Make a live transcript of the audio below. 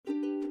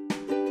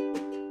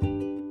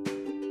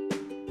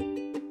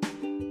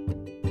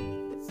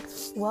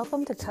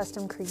Welcome to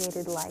Custom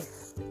Created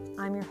Life.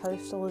 I'm your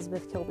host,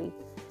 Elizabeth Kilby,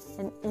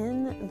 and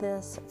in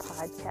this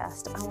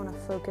podcast, I want to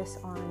focus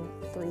on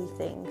three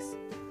things.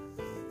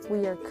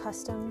 We are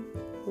custom,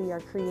 we are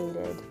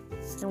created,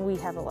 and we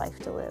have a life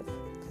to live.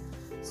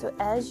 So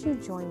as you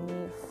join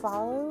me,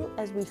 follow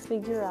as we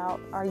figure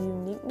out our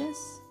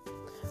uniqueness,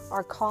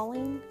 our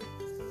calling,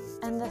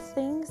 and the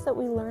things that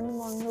we learn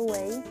along the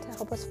way to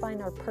help us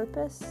find our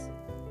purpose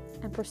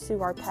and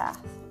pursue our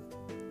path.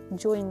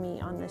 Join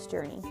me on this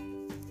journey.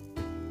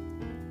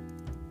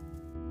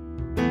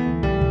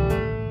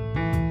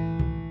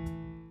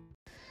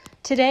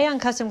 Today on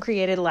Custom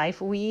Created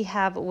Life, we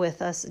have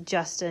with us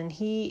Justin.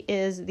 He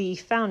is the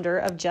founder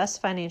of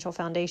Just Financial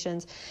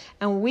Foundations,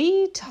 and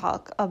we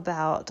talk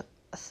about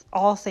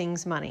all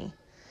things money.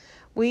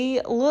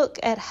 We look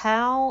at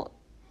how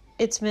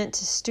it's meant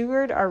to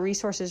steward our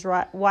resources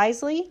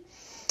wisely,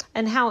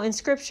 and how in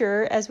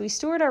Scripture, as we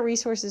steward our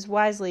resources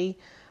wisely,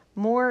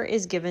 more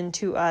is given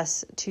to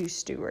us to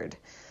steward.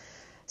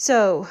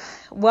 So,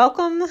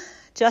 welcome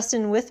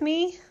Justin with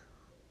me.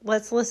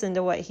 Let's listen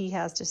to what he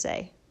has to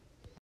say.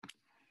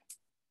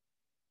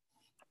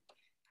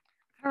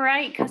 All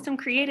right, Custom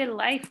Created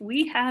Life.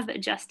 We have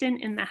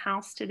Justin in the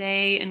house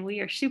today, and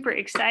we are super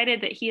excited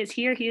that he is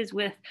here. He is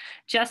with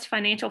Just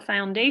Financial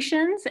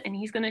Foundations, and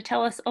he's going to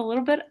tell us a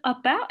little bit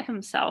about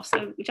himself.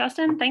 So,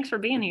 Justin, thanks for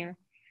being here.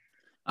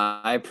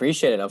 I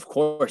appreciate it. Of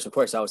course.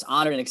 I was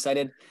honored and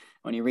excited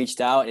when you reached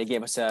out. It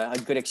gave us a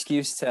good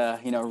excuse to,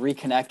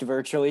 reconnect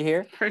virtually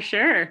here. For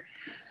sure.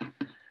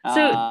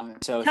 So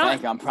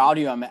thank you. I'm proud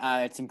of you.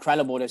 It's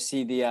incredible to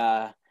see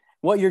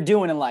what you're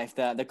doing in life,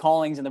 the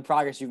callings and the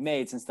progress you've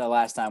made since the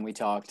last time we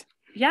talked.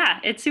 Yeah,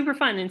 it's super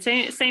fun, and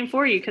same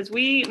for you, because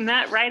we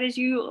met right as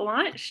you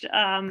launched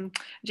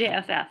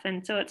JFF,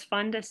 and so it's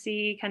fun to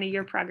see kind of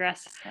your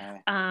progress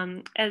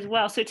as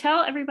well. So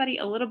tell everybody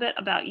a little bit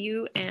about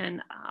you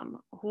and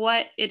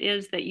what it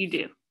is that you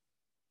do.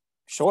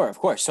 Sure, of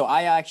course. So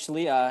I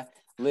actually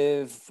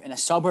live in a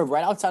suburb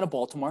right outside of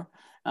Baltimore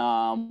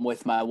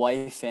with my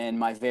wife and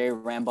my very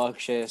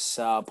rambunctious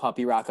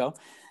puppy, Rocco.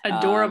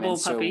 Adorable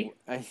puppy.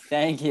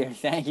 Thank you.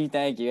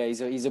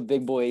 He's a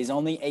big boy. He's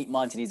only 8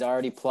 months and he's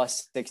already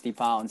plus 60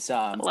 pounds.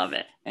 I love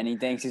it. And he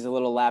thinks he's a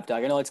little lap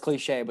dog. I know it's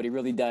cliche, but he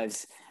really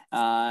does.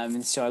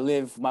 And so I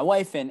live with my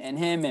wife and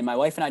him, and my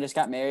wife and I just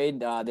got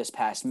married this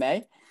past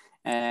May.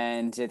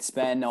 And it's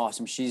been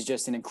awesome. She's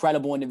just an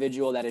incredible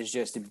individual that is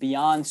just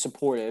beyond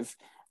supportive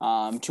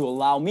to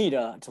allow me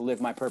to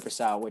live my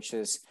purpose out, which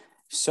is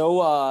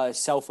so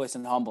selfless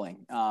and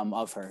humbling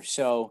of her.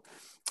 So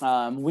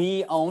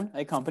we own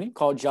a company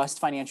called Just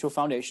Financial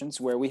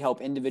Foundations, where we help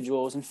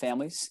individuals and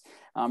families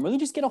really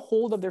just get a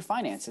hold of their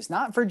finances,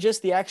 not for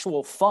just the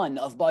actual fun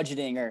of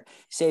budgeting or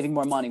saving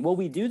more money. Well,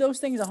 we do those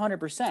things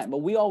 100%, but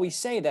we always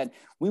say that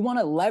we want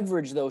to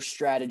leverage those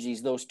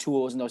strategies, those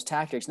tools, and those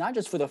tactics, not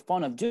just for the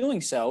fun of doing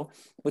so,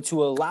 but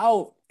to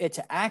allow it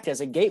to act as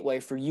a gateway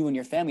for you and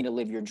your family to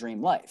live your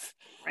dream life.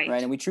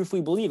 Right. And we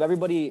truthfully believe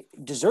everybody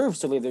deserves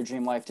to live their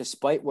dream life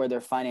despite where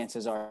their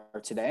finances are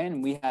today.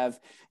 And we have,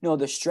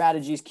 the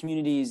strategies,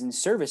 communities, and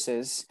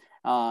services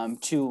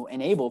to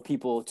enable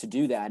people to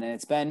do that. And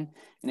it's been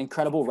an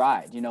incredible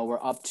ride.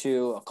 We're up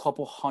to a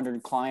couple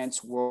hundred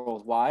clients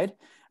worldwide,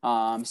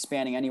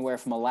 spanning anywhere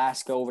from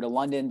Alaska over to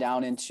London,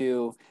 down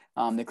into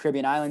the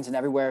Caribbean islands and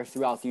everywhere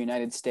throughout the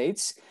United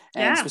States.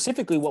 And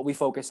specifically what we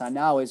focus on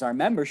now is our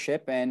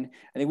membership. And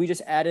I think we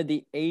just added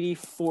the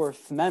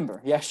 84th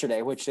member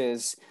yesterday, which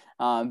has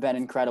been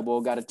incredible.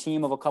 Got a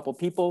team of a couple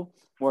people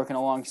working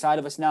alongside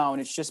of us now.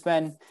 And it's just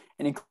been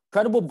an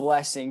incredible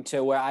blessing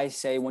to where I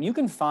say, when you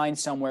can find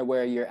somewhere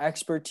where your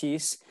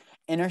expertise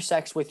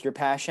intersects with your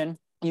passion,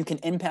 you can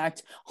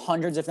impact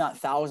hundreds, if not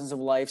thousands of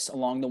lives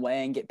along the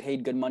way and get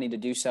paid good money to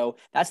do so.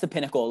 That's the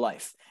pinnacle of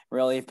life,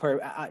 really,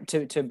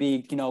 to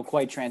be,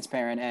 quite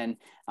transparent. And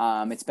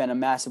it's been a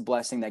massive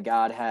blessing that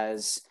God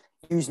has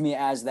used me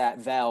as that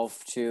valve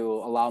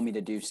to allow me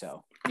to do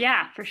so.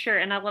 Yeah, for sure.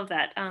 And I love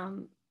that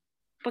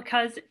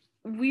because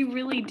we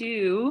really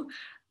do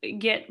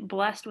get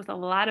blessed with a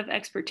lot of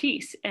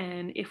expertise.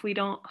 And if we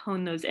don't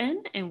hone those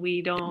in and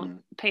we don't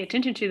pay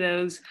attention to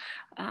those,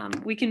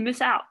 we can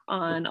miss out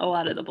on a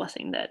lot of the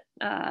blessing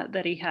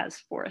that he has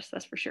for us.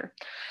 That's for sure.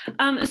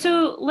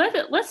 So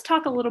let's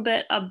talk a little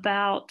bit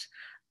about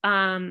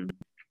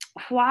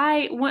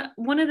why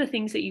one of the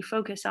things that you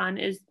focus on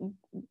is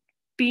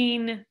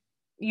being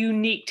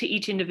unique to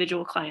each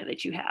individual client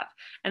that you have.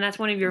 And that's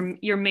one of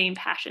your main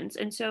passions.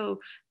 And so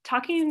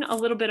talking a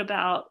little bit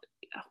about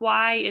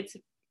why it's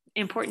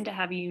important to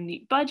have a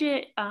unique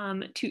budget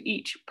to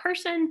each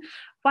person,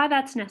 why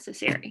that's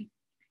necessary.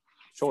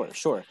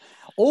 Sure.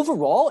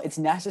 Overall, it's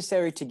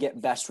necessary to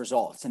get best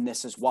results, and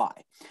this is why.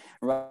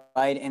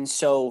 right? And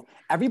so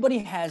everybody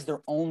has their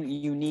own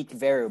unique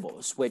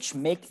variables, which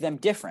make them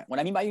different. What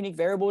I mean by unique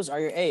variables are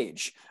your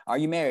age. Are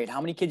you married?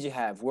 How many kids you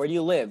have? Where do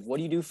you live? What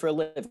do you do for a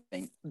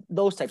living?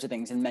 Those types of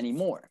things and many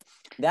more.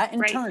 That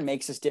in turn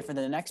makes us different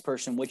than the next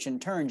person, which in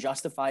turn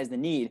justifies the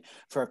need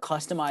for a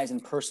customized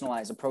and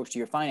personalized approach to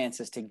your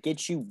finances to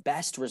get you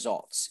best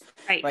results,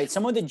 right?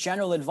 Some of the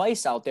general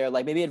advice out there,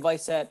 like maybe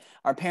advice that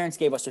our parents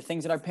gave us or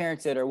things that our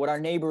parents did or what our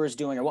neighbor is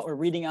doing or what we're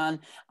reading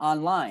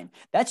online,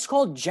 that's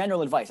called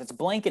general advice. That's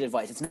blanket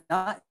advice. It's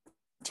not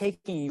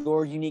taking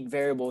your unique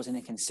variables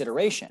into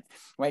consideration,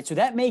 right? So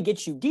that may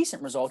get you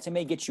decent results. It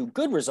may get you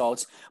good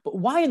results, but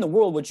why in the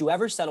world would you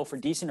ever settle for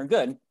decent or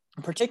good?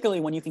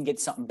 Particularly when you can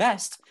get something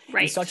best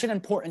in such an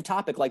important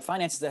topic like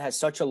finances that has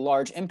such a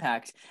large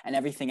impact and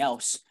everything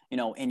else,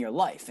 in your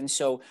life. And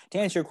so to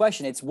answer your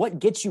question, it's what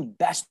gets you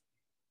best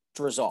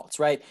results,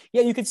 right?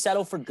 Yeah, you could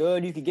settle for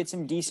good. You could get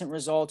some decent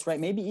results, right?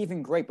 Maybe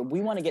even great, but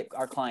we want to get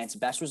our clients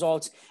best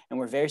results. And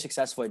we're very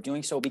successful at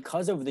doing so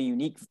because of the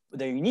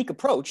unique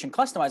approach and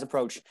customized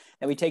approach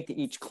that we take to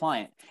each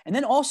client. And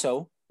then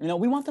also,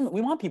 we want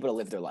people to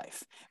live their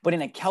life, but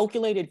in a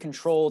calculated,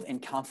 controlled,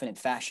 and confident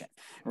fashion,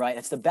 right?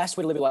 That's the best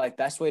way to live your life,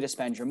 best way to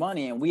spend your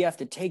money. And we have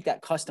to take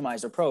that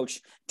customized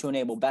approach to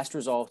enable best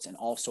results and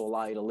also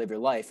allow you to live your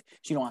life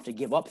so you don't have to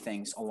give up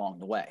things along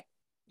the way.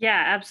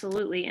 Yeah,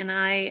 absolutely. And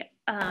I,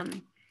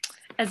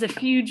 as a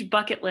huge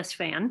bucket list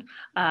fan,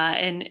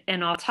 and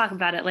I'll talk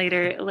about it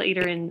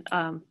later in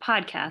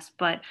podcast,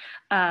 but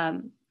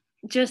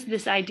just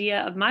this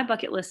idea of my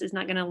bucket list is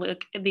not going to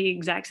look the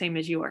exact same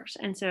as yours.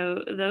 And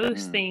so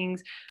those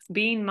things,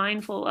 being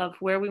mindful of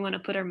where we want to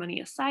put our money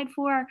aside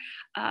for,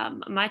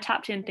 my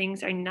top 10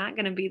 things are not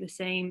going to be the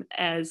same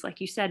as, like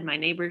you said, my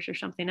neighbors or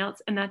something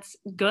else. And that's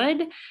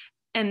good.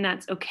 And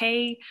that's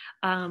okay.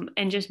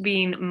 And just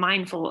being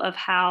mindful of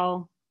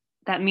how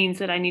that means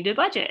that I need to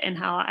budget and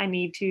how I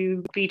need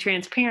to be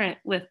transparent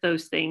with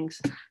those things,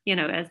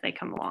 as they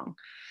come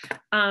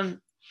along.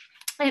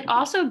 It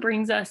also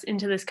brings us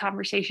into this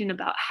conversation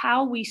about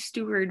how we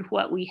steward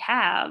what we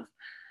have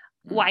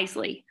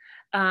wisely.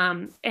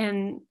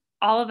 And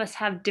all of us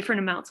have different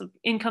amounts of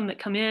income that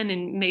come in,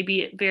 and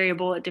maybe it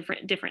variable at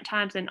different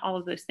times and all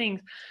of those things.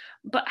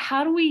 But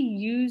how do we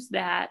use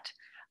that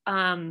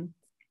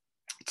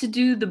to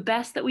do the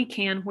best that we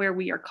can where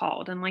we are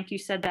called? And like you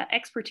said, that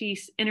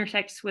expertise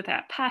intersects with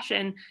that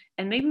passion,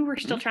 and maybe we're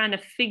still trying to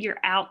figure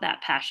out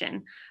that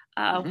passion.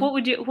 What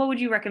would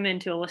you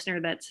recommend to a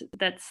listener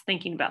that's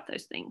thinking about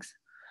those things?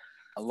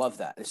 I love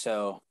that.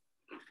 So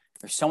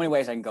there's so many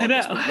ways I can go with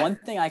this, but one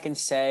thing I can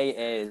say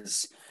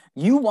is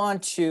you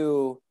want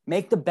to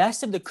make the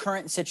best of the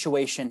current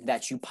situation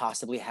that you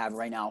possibly have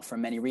right now for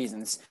many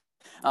reasons.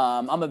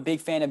 I'm a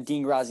big fan of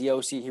Dean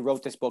Graziosi. He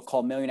wrote this book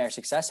called Millionaire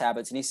Success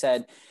Habits. And he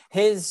said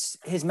his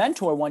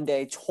mentor one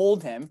day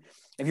told him,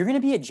 if you're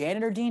going to be a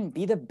janitor, Dean,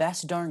 be the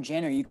best darn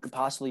janitor you could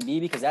possibly be,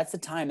 because that's the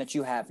time that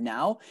you have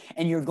now.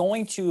 And you're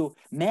going to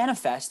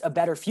manifest a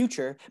better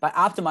future by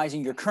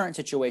optimizing your current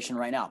situation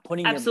right now.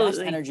 Putting your best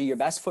energy, your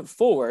best foot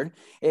forward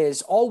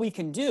is all we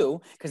can do,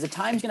 because the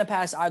time's going to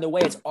pass either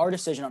way. It's our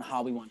decision on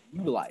how we want to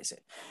utilize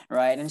it,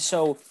 right? And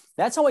so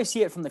that's how I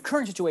see it from the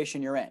current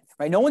situation you're in,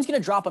 right? No one's going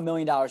to drop $1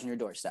 million on your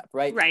doorstep,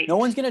 right? No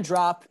one's going to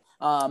drop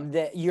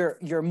your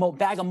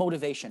bag of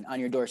motivation on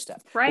your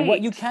doorstep. Right. But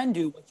what you can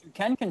do, what you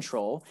can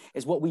control,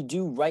 is what we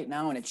do right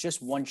now, and it's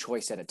just one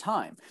choice at a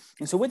time.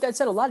 And so with that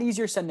said, a lot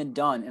easier said than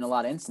done in a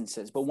lot of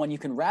instances, but when you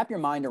can wrap your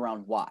mind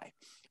around why,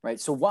 right?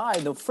 So why?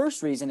 The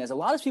first reason is a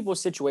lot of people's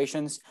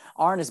situations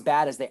aren't as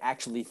bad as they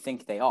actually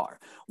think they are.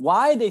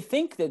 Why they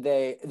think that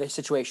the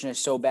situation is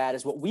so bad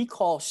is what we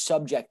call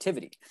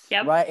subjectivity,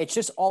 right? It's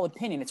just all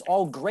opinion. It's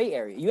all gray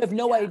area. You have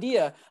no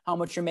idea how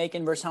much you're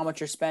making versus how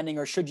much you're spending,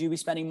 or should you be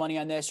spending money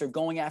on this or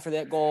going after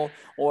that goal,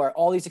 or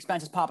all these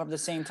expenses pop up at the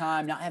same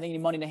time, not having any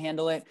money to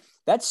handle it.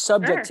 That's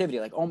subjectivity.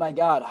 Like, oh my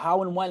God,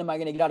 how and when am I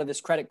going to get out of this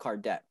credit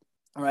card debt?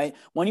 All right.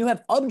 When you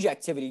have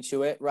objectivity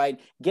to it, right,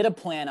 get a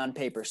plan on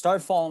paper,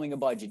 start following a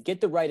budget, get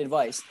the right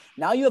advice.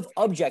 Now you have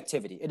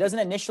objectivity. It doesn't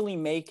initially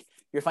make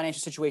your financial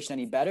situation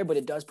any better, but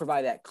it does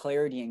provide that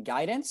clarity and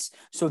guidance.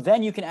 So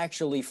then you can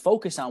actually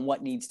focus on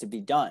what needs to be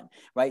done,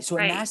 right? So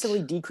it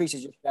massively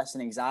decreases your stress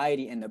and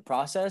anxiety in the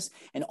process,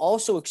 and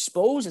also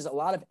exposes a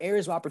lot of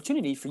areas of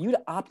opportunity for you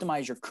to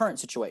optimize your current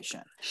situation.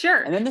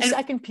 Sure. And then the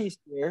second piece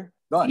here.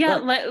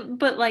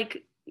 But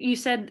like you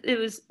said, it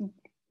was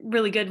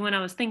really good when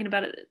I was thinking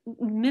about it.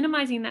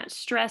 Minimizing that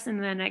stress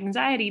and that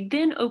anxiety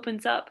then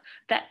opens up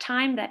that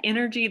time, that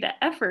energy, that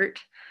effort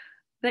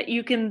that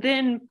you can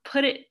then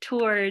put it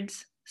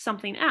towards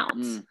something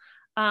else.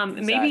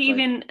 Maybe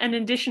even an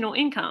additional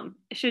income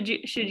should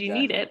you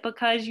need it,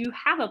 because you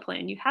have a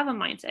plan, you have a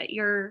mindset,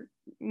 you're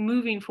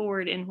moving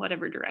forward in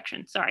whatever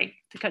direction. Sorry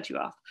to cut you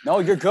off. No,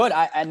 you're good.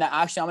 And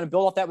actually, I'm going to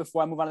build off that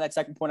before I move on to that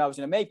second point I was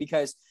going to make,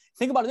 because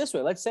think about it this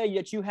way. Let's say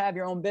that you have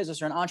your own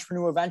business or an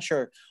entrepreneur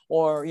venture,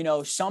 or,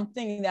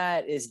 something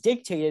that is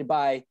dictated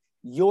by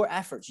your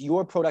efforts,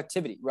 your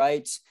productivity,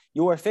 right?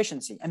 Your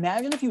efficiency.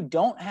 Imagine if you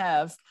don't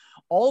have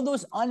all of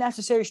those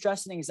unnecessary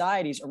stress and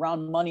anxieties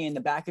around money in the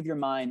back of your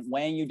mind,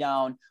 weighing you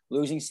down,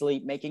 losing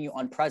sleep, making you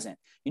unpresent.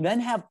 You then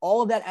have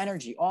all of that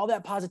energy, all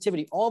that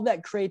positivity, all of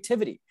that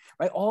creativity,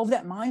 right? All of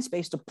that mind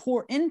space to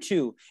pour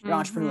into your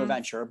entrepreneur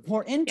venture,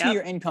 pour into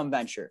your income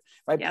venture,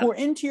 right? Pour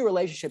into your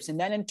relationships. And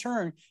then in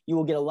turn, you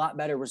will get a lot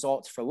better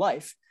results for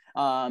life.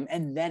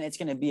 And then it's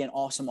going to be an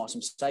awesome,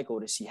 awesome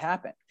cycle to see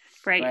happen.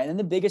 Right. And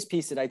the biggest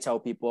piece that I tell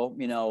people,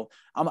 you know,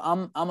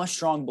 I'm a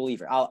strong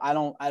believer. I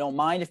don't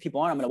mind if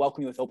people aren't. I'm going to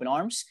welcome you with open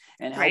arms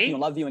and help you and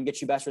love you and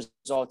get you best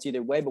results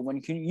either way. But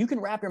when you can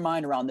wrap your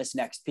mind around this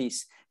next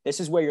piece, this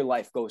is where your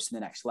life goes to the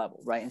next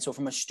level, right? And so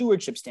from a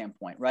stewardship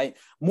standpoint, right,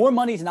 more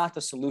money is not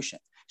the solution.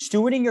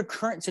 Stewarding your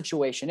current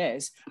situation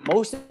is,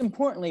 most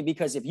importantly,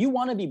 because if you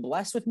want to be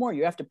blessed with more,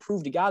 you have to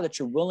prove to God that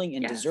you're willing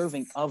and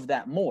deserving of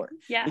that more.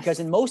 Because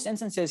in most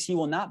instances, he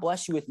will not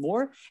bless you with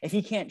more if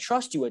he can't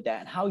trust you with that.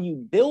 And how you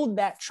build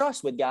that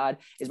trust with God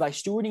is by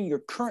stewarding your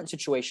current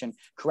situation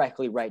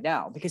correctly right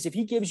now. Because if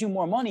he gives you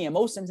more money, in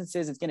most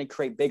instances, it's going to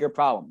create bigger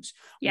problems,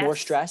 more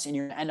stress, and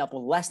you're going to end up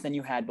with less than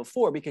you had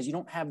before because you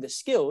don't have the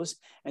skills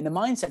and the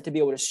mindset to be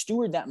able to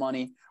steward that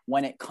money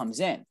when it comes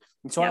in.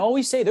 And so I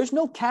always say there's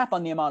no cap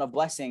on the amount of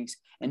blessings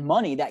and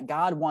money that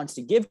God wants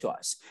to give to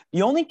us.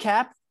 The only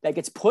cap that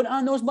gets put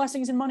on those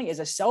blessings and money is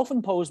a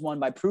self-imposed one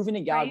by proving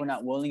to God we're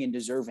not willing and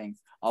deserving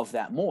of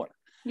that more.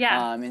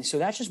 And so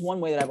that's just one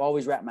way that I've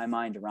always wrapped my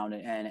mind around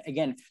it. And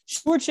again,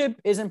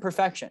 stewardship isn't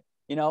perfection.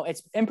 You know,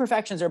 it's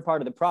imperfections are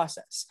part of the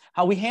process.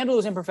 How we handle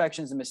those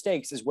imperfections and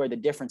mistakes is where the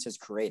difference is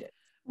created.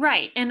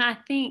 Right. And I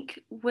think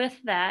with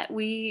that,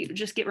 we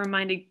just get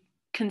reminded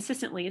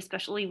consistently,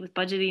 especially with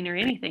budgeting or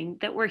anything,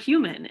 that we're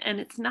human and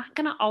it's not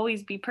going to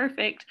always be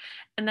perfect.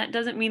 And that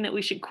doesn't mean that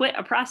we should quit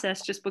a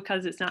process just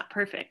because it's not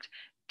perfect.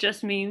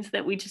 Just means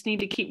that we just need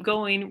to keep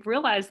going,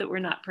 realize that we're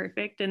not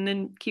perfect, and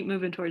then keep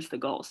moving towards the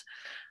goals.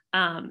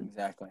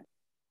 Exactly.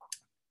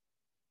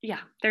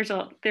 Yeah, there's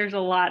a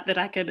lot that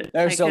I could.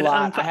 I had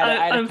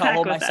to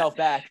hold myself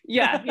back.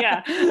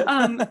 Yeah.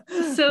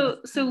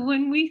 So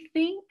when we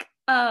think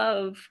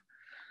of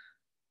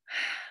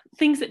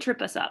things that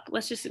trip us up,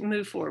 let's just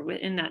move forward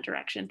in that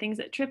direction. Things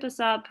that trip us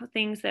up,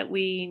 things that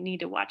we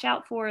need to watch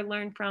out for,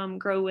 learn from,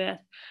 grow with.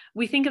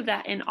 We think of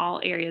that in all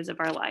areas of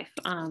our life.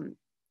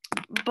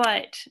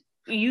 But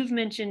you've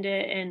mentioned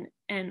it,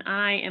 and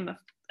I am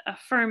a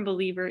firm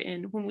believer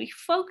in when we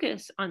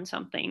focus on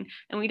something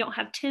and we don't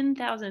have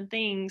 10,000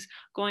 things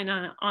going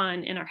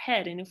on in our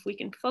head. And if we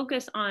can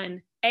focus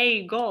on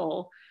a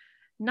goal,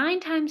 9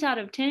 times out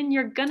of 10,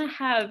 you're going to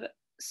have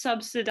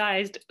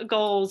subsidized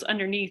goals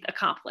underneath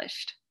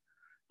accomplished,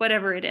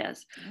 whatever it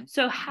is.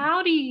 So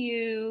how do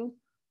you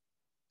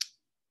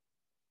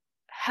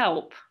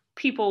help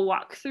people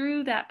walk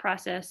through that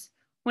process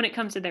when it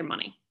comes to their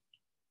money,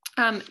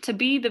 to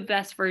be the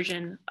best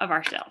version of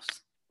ourselves?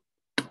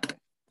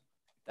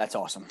 That's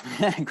awesome.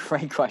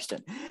 Great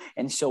question.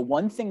 And so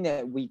one thing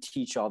that we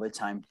teach all the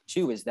time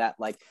too is that,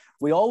 like,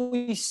 we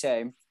always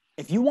say,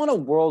 if you want a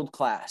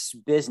world-class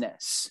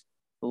business,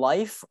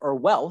 life, or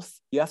wealth,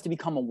 you have to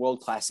become a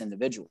world-class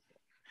individual,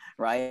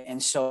 right?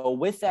 And so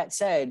with that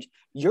said,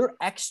 your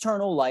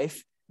external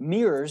life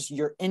mirrors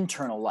your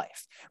internal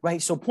life,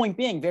 right? So point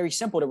being, very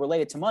simple to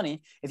relate it to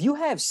money. If you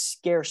have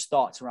scarce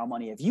thoughts around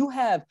money, if you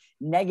have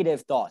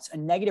negative thoughts, a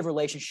negative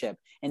relationship,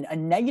 and a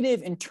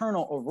negative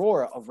internal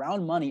aurora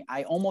around money,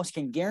 I almost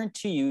can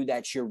guarantee you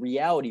that your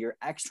reality, your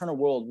external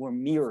world will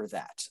mirror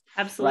that.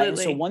 Absolutely. Right? And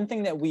so one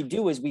thing that we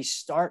do is we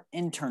start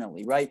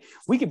internally, right?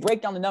 We could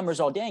break down the numbers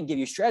all day and give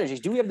you strategies.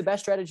 Do we have the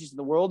best strategies in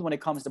the world when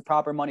it comes to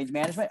proper money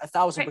management?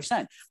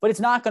 1,000%. But it's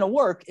not going to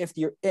work if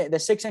the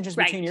 6 inches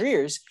between your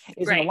ears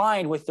isn't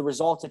aligned with the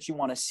results that you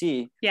want to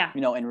see,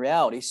 in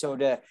reality. So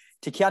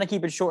to kind of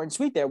keep it short and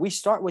sweet there, we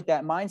start with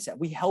that mindset.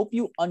 We help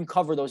you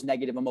uncover those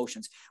negative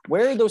emotions.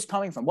 Where are those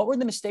coming from? What were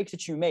the mistakes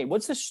that you made?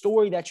 What's the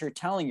story that you're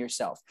telling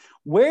yourself?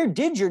 Where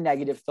did your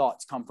negative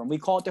thoughts come from? We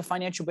call it the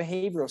financial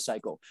behavioral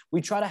cycle.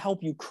 We try to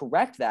help you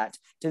correct that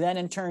to then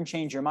in turn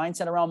change your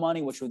mindset around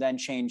money, which will then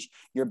change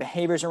your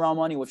behaviors around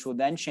money, which will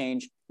then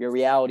change your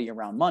reality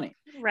around money.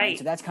 Right.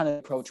 So that's kind of the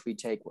approach we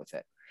take with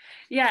it.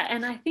 Yeah.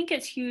 And I think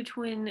it's huge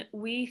when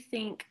we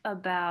think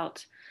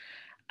about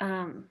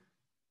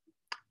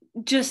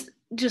just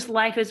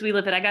life as we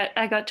live it.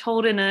 I got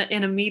told in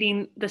a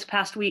meeting this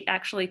past week,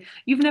 actually,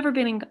 you've never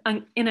been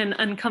in an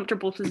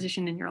uncomfortable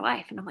position in your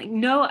life. And I'm like,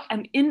 no,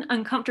 I'm in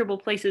uncomfortable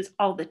places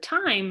all the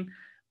time,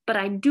 but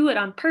I do it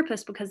on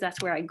purpose because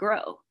that's where I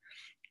grow.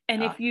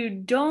 And if you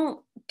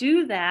don't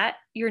do that,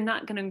 you're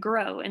not going to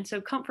grow. And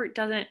so comfort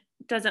doesn't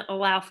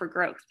allow for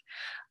growth.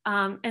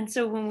 And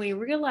so when we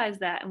realize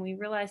that, and we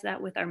realize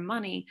that with our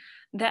money,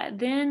 that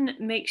then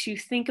makes you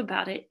think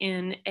about it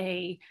in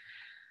a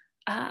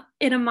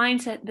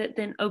mindset that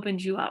then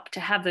opens you up to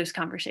have those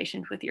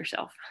conversations with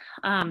yourself.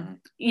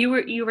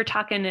 You were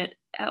talking at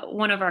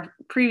one of our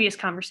previous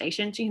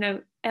conversations,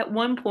 at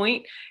one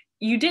point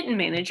you didn't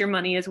manage your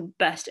money as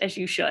best as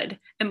you should.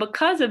 And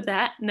because of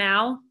that,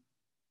 now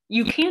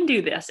you can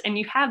do this and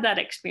you have that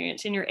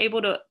experience and you're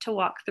able to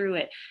walk through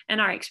it. And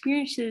our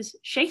experiences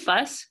shape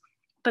us,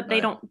 but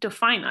they don't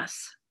define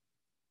us.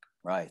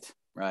 Right.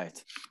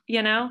 Right.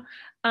 You know?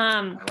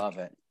 I love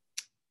it.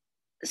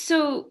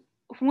 So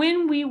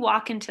when we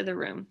walk into the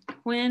room,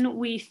 when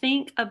we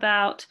think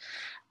about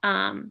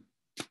um,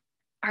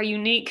 our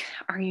unique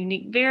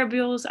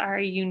variables, our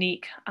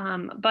unique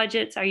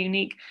budgets, our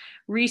unique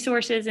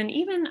resources, and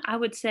even I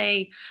would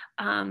say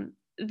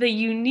the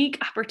unique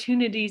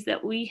opportunities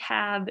that we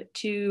have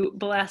to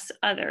bless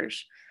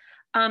others.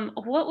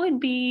 What would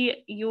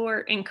be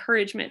your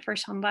encouragement for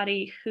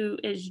somebody who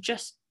is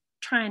just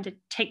trying to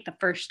take the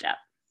first step?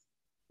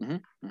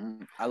 Mm-hmm,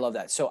 mm-hmm. I love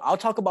that. So I'll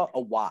talk about a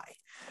why,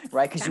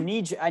 right? Because Okay. you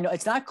need, I know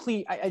it's not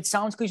cliche. It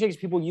sounds cliche because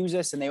people use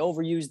this and they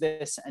overuse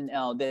this and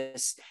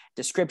this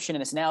description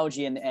and this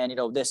analogy and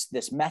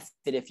this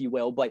method, if you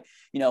will. But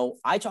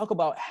I talk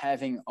about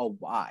having a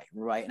why,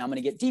 right? And I'm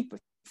going to get deep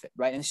with it,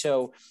 right? And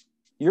so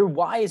your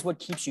why is what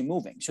keeps you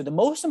moving. So the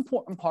most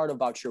important part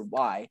about your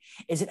why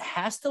is it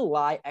has to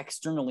lie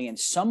externally in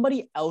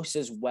somebody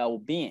else's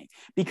well-being.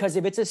 Because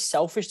if it's a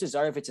selfish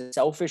desire, if it's a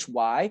selfish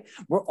why,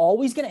 we're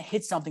always going to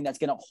hit something that's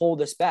going to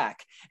hold us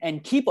back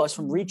and keep us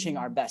from reaching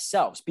our best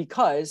selves.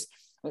 Because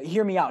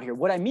hear me out here.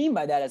 What I mean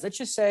by that is, let's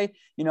just say,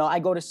 I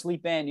go to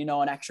sleep in,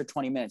 an extra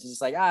 20 minutes. It's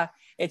just like,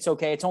 it's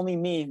okay. It's only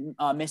me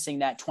missing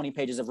that 20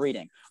 pages of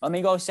reading. Let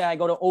me go say I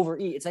go to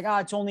overeat. It's like,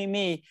 it's only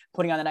me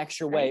putting on an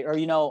extra weight. Or,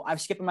 I'm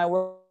skipping my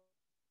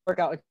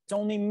workout. It's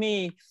only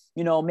me,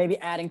 maybe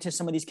adding to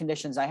some of these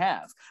conditions I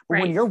have. But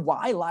when your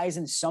why lies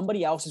in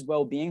somebody else's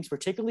well-being,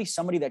 particularly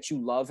somebody that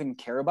you love and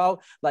care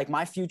about, like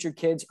my future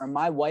kids or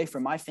my wife or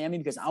my family,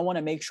 because I want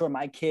to make sure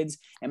my kids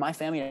and my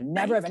family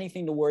never have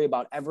anything to worry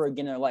about ever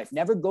again in their life,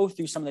 never go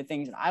through some of the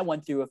things that I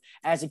went through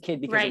as a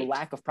kid because of a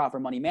lack of proper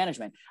money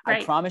management.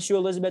 I promise you,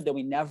 Elizabeth, there'll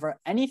be never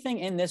anything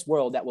in this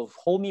world that will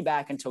hold me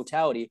back in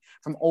totality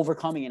from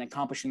overcoming and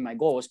accomplishing my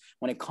goals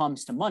when it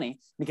comes to money,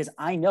 because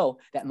I know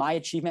that my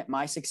achievement,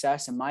 my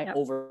success, and my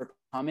overcoming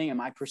and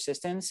my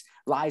persistence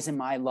lies in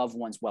my loved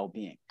ones'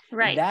 well-being.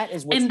 Right. And that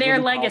is what's and their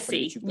really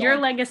legacy, your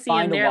legacy.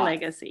 Find and their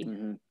legacy.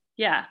 Mm-hmm.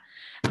 Yeah.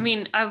 I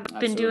mean, I've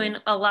been doing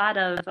a lot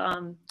of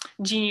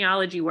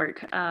genealogy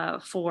work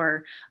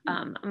for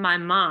my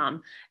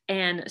mom.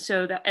 And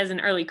so that as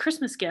an early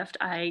Christmas gift,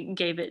 I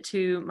gave it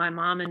to my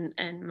mom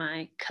and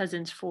my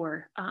cousins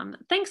for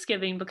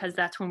Thanksgiving, because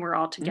that's when we're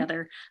all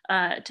together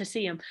to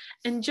see them.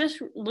 And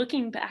just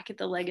looking back at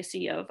the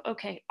legacy of,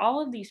 okay,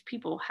 all of these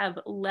people have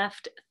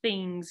left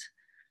things,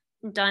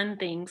 done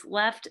things,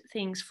 left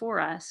things for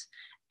us.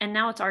 And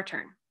now it's our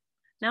turn.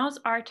 Now it's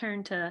our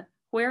turn to,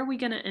 where are we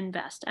going to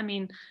invest? I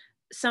mean,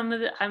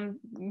 I'm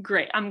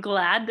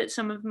glad that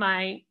some of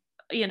my,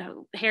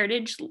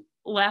 heritage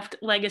left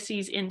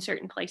legacies in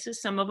certain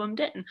places. Some of them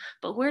didn't.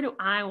 But where do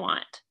I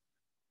want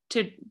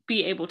to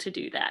be able to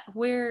do that?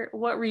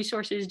 What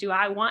resources do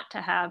I want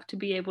to have to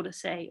be able to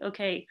say,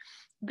 okay,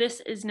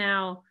 this is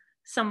now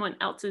someone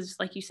else's,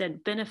 like you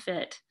said,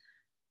 benefit,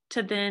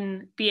 to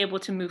then be able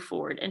to move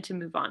forward and to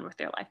move on with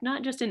their life,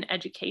 not just in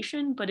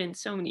education, but in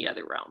so many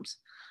other realms.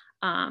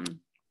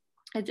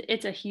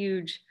 It's a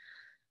huge,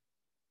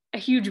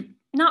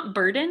 not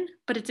burden,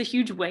 but it's a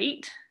huge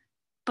weight,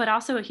 but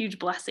also a huge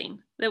blessing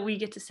that we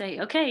get to say,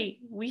 okay,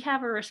 we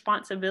have a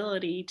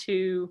responsibility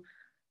to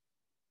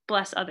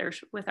bless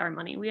others with our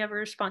money. We have a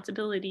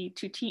responsibility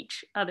to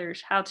teach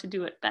others how to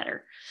do it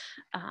better.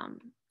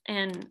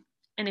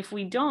 And if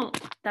we don't,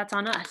 that's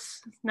on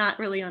us, not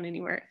really on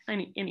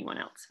anyone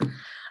else.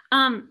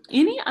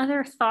 Any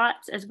other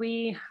thoughts as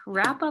we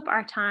wrap up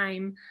our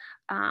time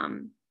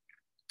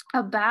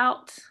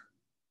about,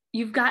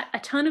 you've got a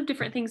ton of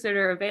different things that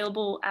are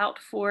available out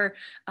for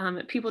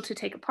people to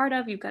take a part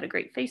of. You've got a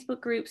great Facebook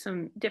group,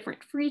 some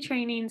different free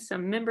trainings,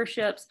 some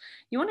memberships.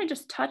 You want to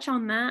just touch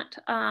on that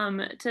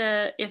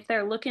if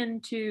they're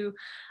looking to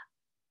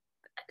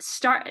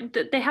start,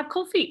 they have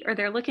cold feet, or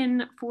they're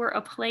looking for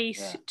a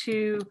place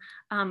to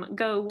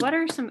go. What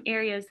are some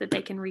areas that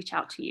they can reach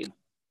out to you?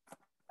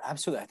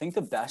 Absolutely. I think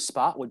the best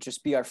spot would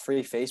just be our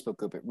free Facebook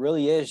group. It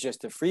really is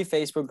just a free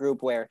Facebook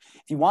group where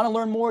if you want to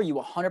learn more, you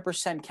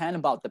 100% can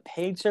about the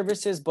paid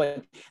services,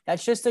 but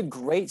that's just a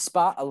great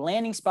spot, a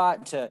landing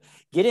spot to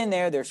get in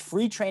there. There's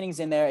free trainings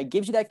in there. It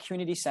gives you that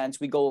community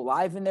sense. We go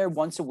live in there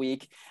once a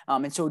week.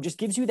 And so it just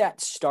gives you that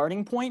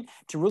starting point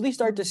to really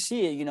start to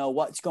see,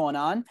 what's going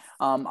on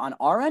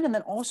our end. And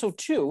then also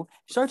too,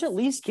 start to at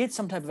least get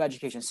some type of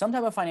education, some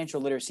type of financial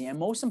literacy, and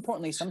most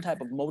importantly, some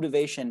type of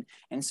motivation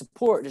and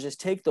support to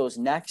just take those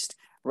next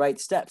right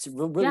steps.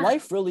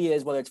 Life really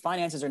is, whether it's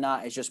finances or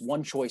not, is just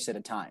one choice at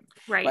a time.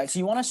 Right. So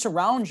you want to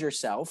surround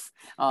yourself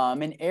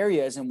in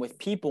areas and with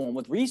people and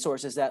with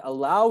resources that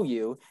allow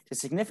you to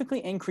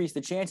significantly increase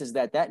the chances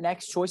that that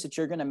next choice that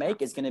you're going to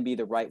make is going to be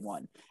the right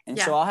one. And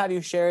so I'll have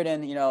you share it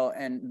in,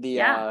 and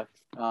the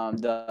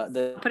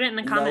put it in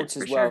the comments notes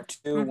as well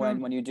too,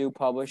 when you do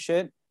publish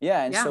it.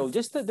 So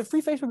just the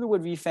free Facebook group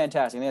would be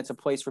fantastic. I think that's a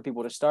place for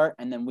people to start,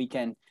 and then we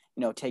can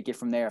take it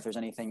from there if there's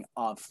anything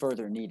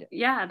further needed.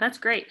 Yeah, that's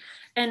great.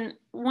 And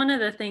one of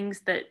the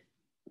things that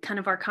kind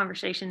of our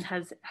conversation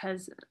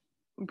has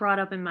brought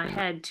up in my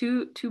head,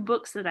 two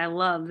books that I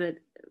love that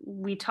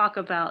we talk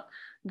about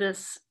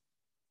this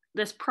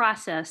this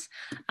process.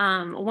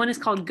 One is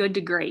called good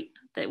to great,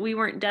 that we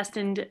weren't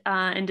destined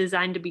and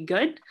designed to be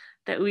good,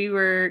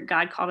 that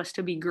God called us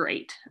to be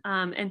great.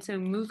 And so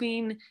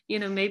moving,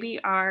 maybe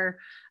our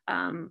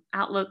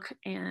outlook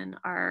and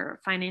our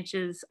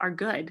finances are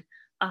good.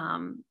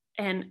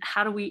 And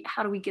how do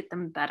we get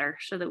them better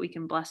so that we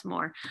can bless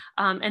more?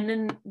 And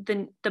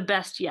then the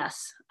best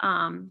yes.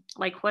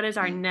 Like, what is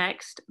our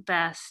next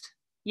best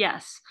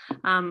yes?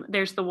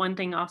 There's the one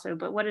thing also,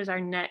 but what is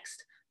our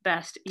next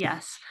best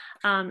yes?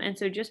 And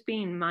so just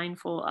being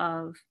mindful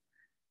of,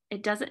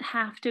 it doesn't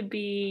have to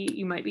be,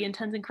 you might be in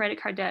tons of credit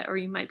card debt, or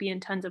you might be in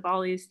tons of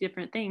all these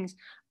different things,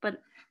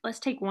 but let's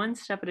take one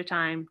step at a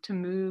time to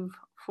move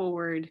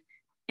forward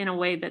in a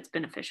way that's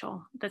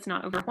beneficial, that's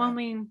not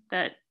overwhelming,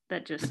 that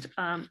just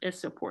is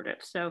supportive.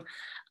 So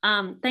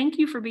thank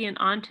you for being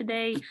on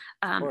today.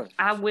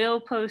 I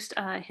will post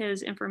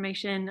his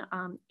information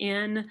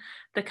in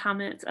the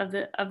comments of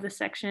the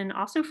section.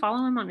 Also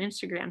follow him on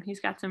Instagram. He's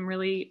got some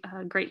really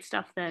great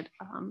stuff that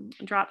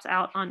drops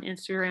out on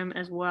Instagram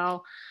as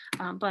well.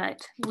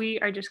 But we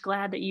are just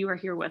glad that you are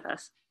here with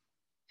us.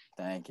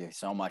 Thank you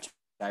so much.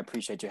 I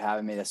appreciate you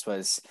having me. This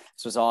was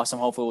awesome.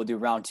 Hopefully we'll do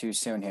round 2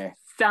 soon here.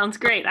 Sounds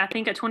great. I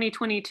think a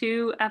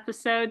 2022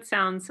 episode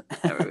sounds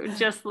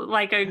just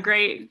like a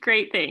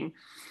great thing.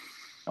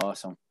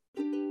 Awesome.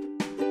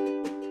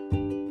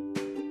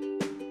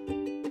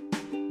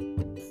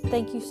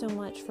 Thank you so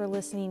much for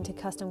listening to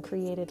Custom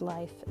Created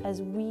Life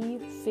as we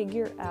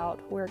figure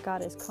out where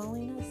God is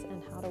calling us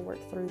and how to work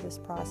through this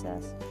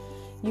process.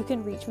 You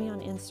can reach me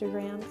on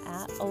Instagram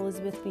at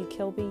Elizabeth B.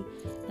 Kilby,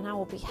 and I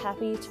will be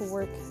happy to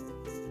work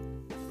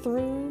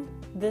through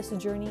this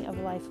journey of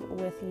life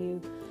with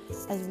you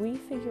as we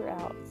figure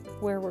out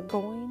where we're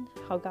going,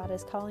 how God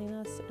is calling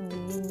us, and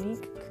the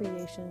unique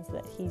creations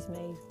that He's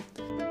made.